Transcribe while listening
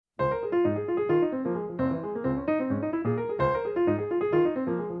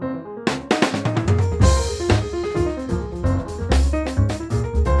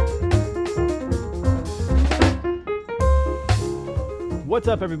What's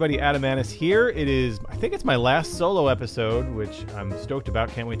up, everybody? Adam Annis here. I think it's my last solo episode, which I'm stoked about.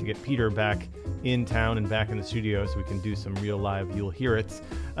 Can't wait to get Peter back in town and back in the studio so we can do some real live You'll Hear It.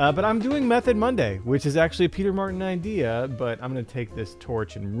 But I'm doing Method Monday, which is actually a Peter Martin idea, but I'm going to take this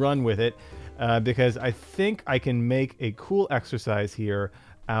torch and run with it because I think I can make a cool exercise here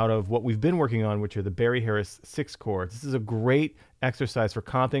out of what we've been working on, which are the Barry Harris 6 chords. This is a great exercise for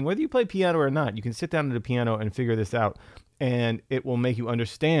comping. Whether you play piano or not, you can sit down at a piano and figure this out, and it will make you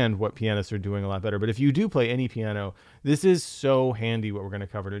understand what pianists are doing a lot better. But if you do play any piano, this is so handy what we're going to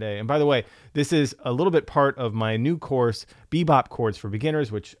cover today. And by the way, this is a little bit part of my new course, Bebop Chords for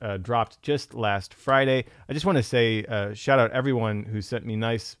Beginners, which dropped just last Friday. I just want to say shout out everyone who sent me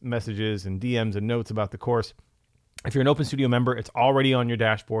nice messages and DMs and notes about the course. If you're an Open Studio member, it's already on your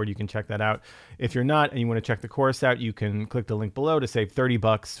dashboard. You can check that out. If you're not and you want to check the course out, you can click the link below to save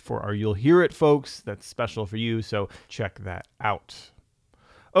 $30 for our You'll Hear It folks. That's special for you, so check that out.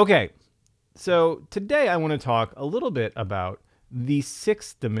 Okay, so today I want to talk a little bit about the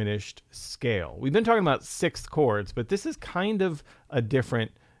sixth diminished scale. We've been talking about sixth chords, but this is kind of a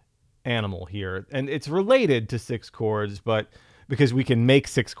different animal here. And it's related to sixth chords, but because we can make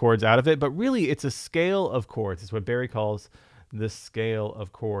 6 chords out of it, but really it's a scale of chords. It's what Barry calls the scale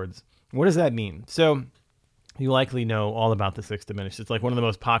of chords. What does that mean? So you likely know all about the sixth diminished. It's like one of the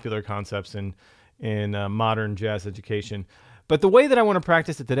most popular concepts in modern jazz education. But the way that I want to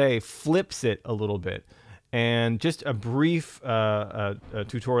practice it today flips it a little bit. And just a brief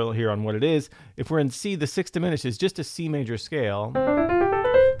tutorial here on what it is. If we're in C, the sixth diminished is just a C major scale.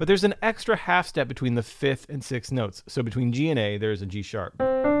 But there's an extra half step between the fifth and sixth notes. So between G and A, there's a G sharp. Or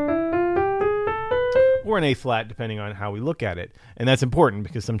an A flat, depending on how we look at it. And that's important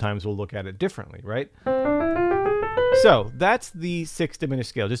because sometimes we'll look at it differently, right? So that's the sixth diminished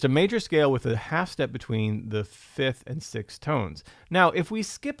scale, just a major scale with a half step between the fifth and sixth tones. Now, if we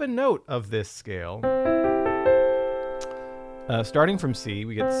skip a note of this scale, starting from C,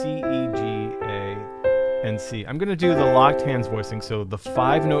 we get C, E, G, A, and C. I'm going to do the locked hands voicing, so the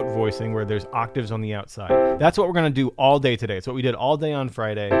 5-note voicing where there's octaves on the outside. That's what we're going to do all day today. It's what we did all day on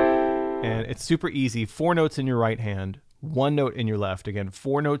Friday, and it's super easy. 4 notes in your right hand, 1 note in your left. Again,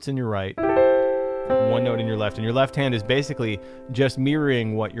 4 notes in your right, 1 note in your left. And your left hand is basically just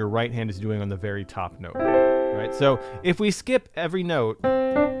mirroring what your right hand is doing on the very top note. Right? So if we skip every note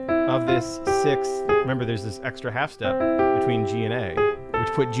of this sixth, remember there's this extra half step between G and A, which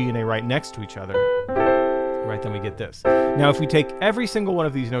put G and A right next to each other. Right, then we get this. Now, if we take every single one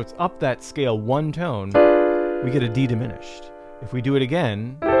of these notes up that scale 1 tone, we get a D diminished. If we do it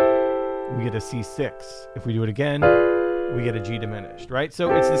again, we get a C6. If we do it again, we get a G diminished, right?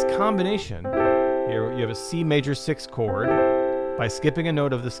 So it's this combination. Here you have a C major 6 chord by skipping a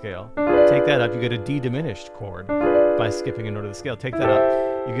note of the scale. Take that up, you get a D diminished chord by skipping a note of the scale. Take that up,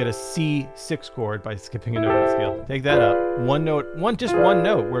 you get a C6 chord by skipping a note of the scale. Take that up, just one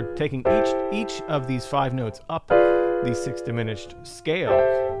note. We're taking each of these 5 notes up the sixth diminished scale,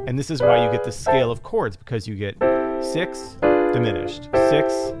 and this is why you get the scale of chords, because you get 6 diminished,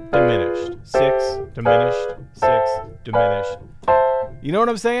 6 diminished, 6 diminished, 6 diminished. You know what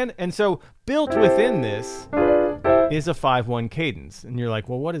I'm saying? And so built within this is a 5-1 cadence, and you're like,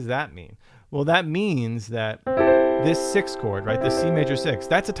 well, what does that mean? Well, that means that this 6 chord, right, the C major 6,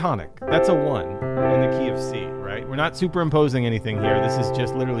 that's a tonic. That's a 1 in the key of C, right? We're not superimposing anything here. This is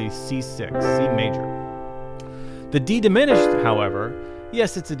just literally C6, C major. The D diminished, however,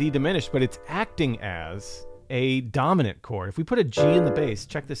 yes, it's a D diminished, but it's acting as a dominant chord. If we put a G in the bass,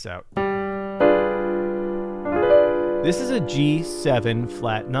 check this out. This is a G7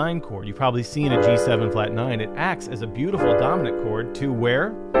 flat 9 chord. You've probably seen a G7 flat 9. It acts as a beautiful dominant chord to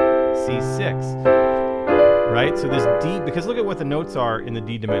where? C6. Right? So this D, because look at what the notes are in the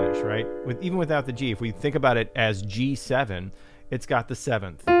D diminished, right? Even without the G, if we think about it as G7, it's got the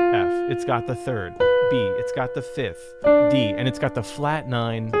 7th, F. It's got the 3rd, B. It's got the 5th, D. And it's got the flat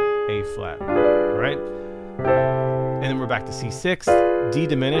 9, A flat, right? And then we're back to C6, D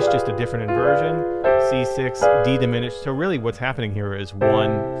diminished, just a different inversion. C6, D diminished. So really what's happening here is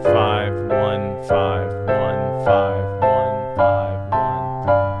 1, 5, 1, 5, 1, 5, 1, 5,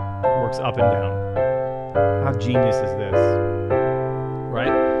 1. Works up and down. How genius is this,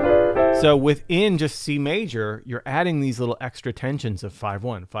 right? So within just C major, you're adding these little extra tensions of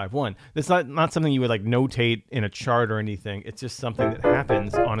 5-1, 5-1. That's not something you would like notate in a chart or anything. It's just something that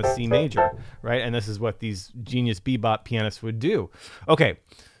happens on a C major, right? And this is what these genius bebop pianists would do. Okay,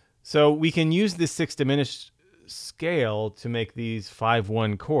 so we can use this sixth diminished scale to make these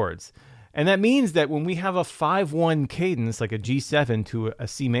 5-1 chords. And that means that when we have a 5-1 cadence, like a G7 to a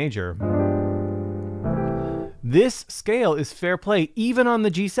C major, this scale is fair play even on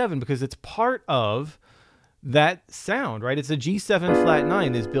the G7 because it's part of that sound, right? It's a G7 flat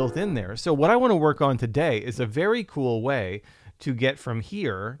 9 is built in there. So what I want to work on today is a very cool way to get from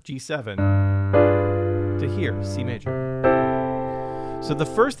here, G7, to here, C major. So the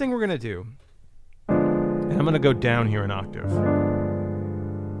first thing we're going to do, and I'm going to go down here an octave.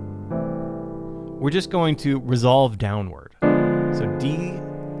 We're just going to resolve downward. So D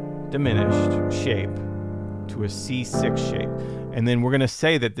diminished shape to a C6 shape. And then we're going to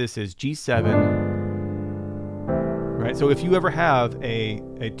say that this is G7, right? So if you ever have a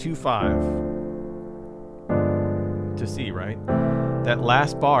 2-5 to C, right? That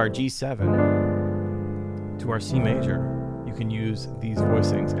last bar, G7, to our C major, you can use these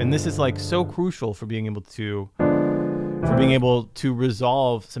voicings. And this is like so crucial for being able to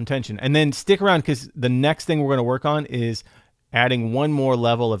resolve some tension. And then stick around because the next thing we're going to work on is adding one more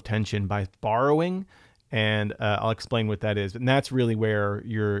level of tension by borrowing. And I'll explain what that is. And that's really where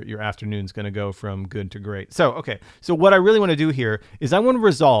your afternoon's going to go from good to great. So, okay. So what I really want to do here is I want to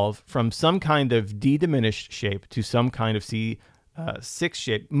resolve from some kind of D diminished shape to some kind of C6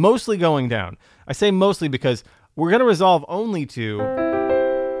 shape, mostly going down. I say mostly because we're going to resolve only to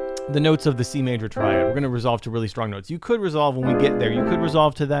the notes of the C major triad. We're going to resolve to really strong notes. You could resolve when we get there. You could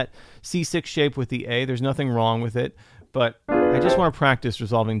resolve to that C6 shape with the A. There's nothing wrong with it. But I just want to practice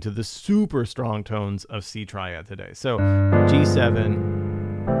resolving to the super strong tones of C triad today. So G7.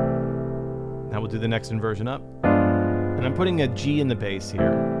 Now we'll do the next inversion up. And I'm putting a G in the bass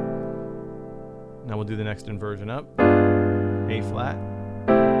here. Now we'll do the next inversion up. A flat.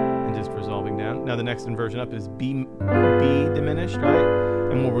 And just resolving down. Now the next inversion up is B diminished,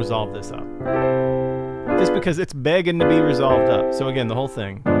 right? And we'll resolve this up. Just because it's begging to be resolved up. So again, the whole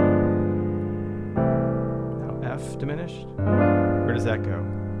thing. F diminished. Where does that go?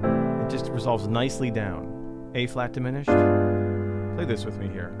 It just resolves nicely down. A flat diminished. Play this with me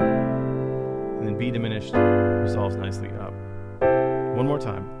here. And then B diminished resolves nicely up. One more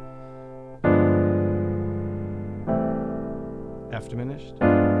time. F diminished.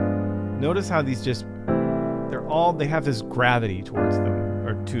 Notice how these just, they have this gravity towards them,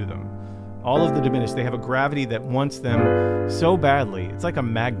 or to them. All of the diminished, they have a gravity that wants them so badly. It's like a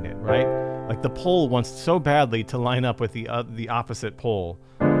magnet, right? Like the pole wants so badly to line up with the opposite pole.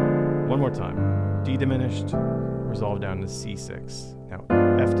 One more time. D diminished, resolve down to C6. Now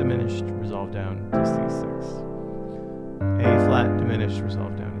F diminished, resolve down to C6. A flat diminished,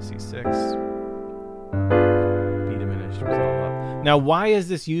 resolve down to C6. B diminished, resolve up. Now why is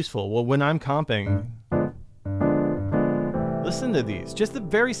this useful? Well, when I'm comping, listen to these. Just a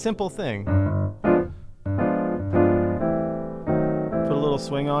very simple thing. Put a little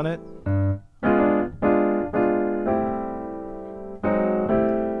swing on it.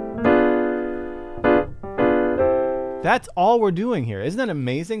 That's all we're doing here. Isn't that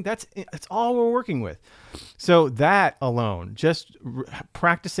amazing? That's all we're working with. So that alone, just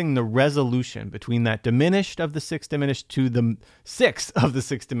practicing the resolution between that diminished of the 6 diminished to the 6 of the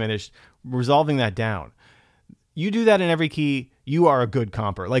 6 diminished, resolving that down. You do that in every key, you are a good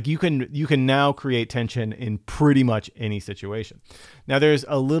comper. Like you can now create tension in pretty much any situation. Now there's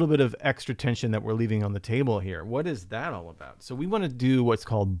a little bit of extra tension that we're leaving on the table here. What is that all about? So we want to do what's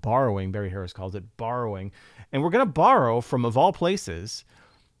called borrowing. Barry Harris calls it borrowing. And we're going to borrow from, of all places,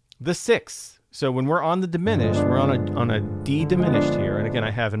 the 6. So when we're on the diminished, we're on a D diminished here. And again,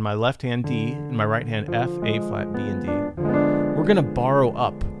 I have in my left hand D, in my right hand F, A flat, B, and D. We're going to borrow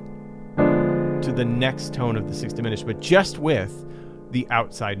up to the next tone of the 6 diminished, but just with the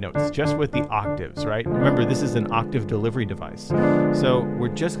outside notes, just with the octaves, right? Remember, this is an octave delivery device. So we're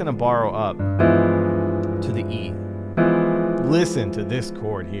just going to borrow up to the E. Listen to this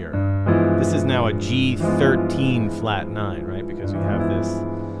chord here. This is now a G13 flat 9, right? Because we have this.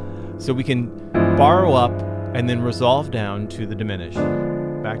 So we can borrow up and then resolve down to the diminished.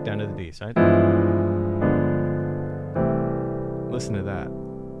 Back down to the D's, right? Listen to that.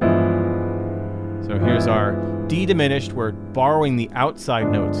 So here's our D diminished. We're borrowing the outside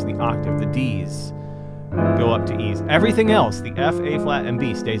notes, the octave, the D's, go up to E's. Everything else, the F, A flat, and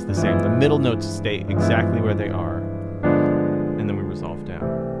B stays the same. The middle notes stay exactly where they are. And then we resolve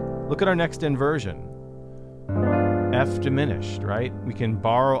down. Look at our next inversion. F diminished, right? We can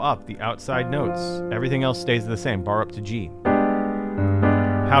borrow up the outside notes. Everything else stays the same. Borrow up to G.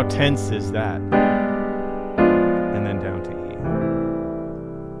 How tense is that? And then down to E.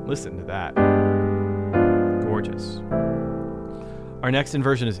 Listen to that. Gorgeous. Our next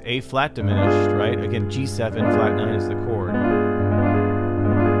inversion is A flat diminished, right? Again, G7 flat 9 is the chord.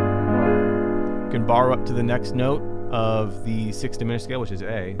 You can borrow up to the next note of the 6 diminished scale, which is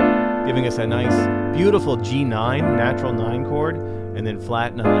A, giving us a nice beautiful G9, natural 9 chord, and then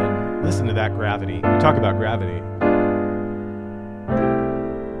flat 9. Listen to that gravity. We talk about gravity.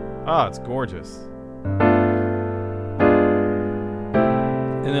 Oh, it's gorgeous.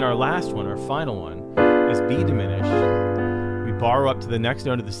 And then our last one, our final one, is B diminished. We borrow up to the next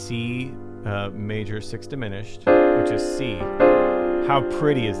note of the C major 6 diminished, which is C. How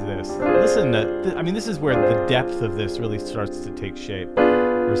pretty is this? Listen to, this is where the depth of this really starts to take shape.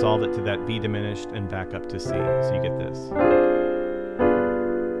 Resolve it to that B diminished and back up to C. So you get this.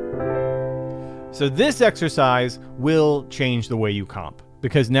 So this exercise will change the way you comp,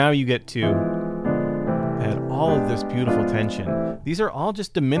 because now you get to add all of this beautiful tension. These are all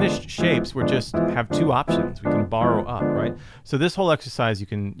just diminished shapes. We just have 2 options. We can borrow up, right? So this whole exercise you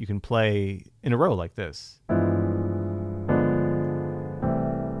can play in a row like this.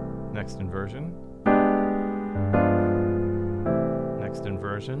 Next inversion. Next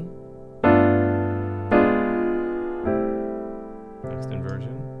inversion. Next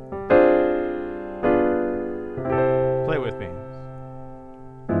inversion. Play it with me.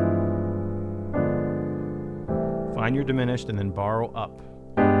 Find your diminished and then borrow up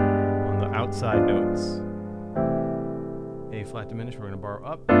on the outside notes. A flat diminished, we're going to borrow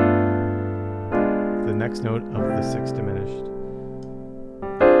up. The next note of the 6 diminished.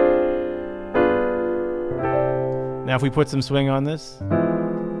 Now if we put some swing on this.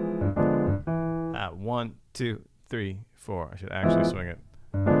 1, 2, 3, 4. I should actually swing it.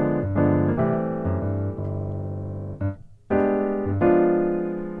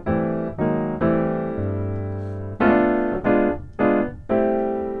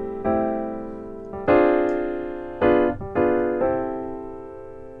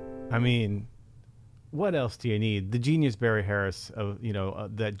 What else do you need? The genius Barry Harris of,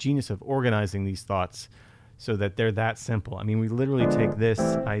 that genius of organizing these thoughts so that they're that simple. We literally take this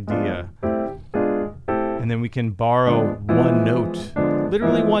idea and then we can borrow one note,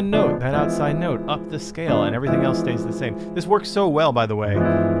 literally one note, that outside note, up the scale, and everything else stays the same. This works so well, by the way,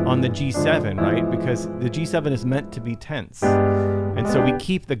 on the G7, right? Because the G7 is meant to be tense. And so we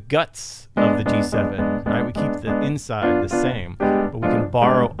keep the guts of the G7, right? We keep the inside the same, but we can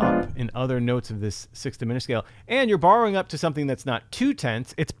borrow up in other notes of this 6 diminished scale. And you're borrowing up to something that's not too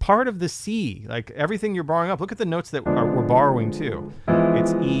tense. It's part of the C. Like everything you're borrowing up. Look at the notes that we're borrowing to.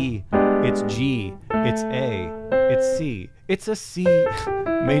 It's E, it's G, it's A, it's C. It's a C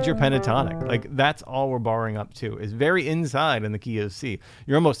major pentatonic. Like that's all we're borrowing up to. Is very inside in the key of C.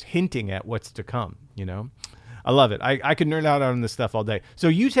 You're almost hinting at what's to come, I love it. I could nerd out on this stuff all day. So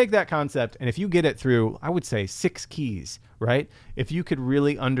you take that concept, and if you get it through, I would say 6 keys, right? If you could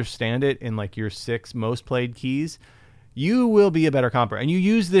really understand it in like your 6 most played keys, you will be a better comper. And you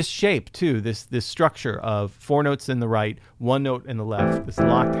use this shape too, this structure of 4 notes in the right, 1 note in the left, this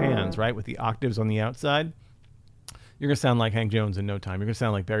locked hands, right, with the octaves on the outside. You're going to sound like Hank Jones in no time. You're going to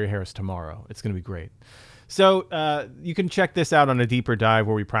sound like Barry Harris tomorrow. It's going to be great. So you can check this out on a deeper dive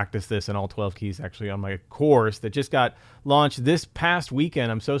where we practice this in all 12 keys actually on my course that just got launched this past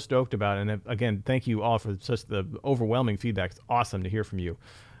weekend. I'm so stoked about it. And again, thank you all for such the overwhelming feedback. It's awesome to hear from you.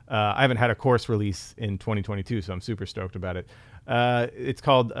 I haven't had a course release in 2022, so I'm super stoked about it. It's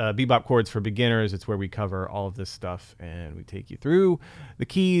called Bebop Chords for Beginners. It's where we cover all of this stuff and we take you through the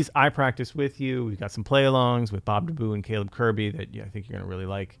keys. I practice with you. We've got some play-alongs with Bob DeBoo and Caleb Kirby that I think you're going to really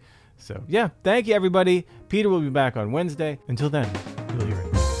like. So, yeah, thank you, everybody. Peter will be back on Wednesday. Until then, you'll hear it.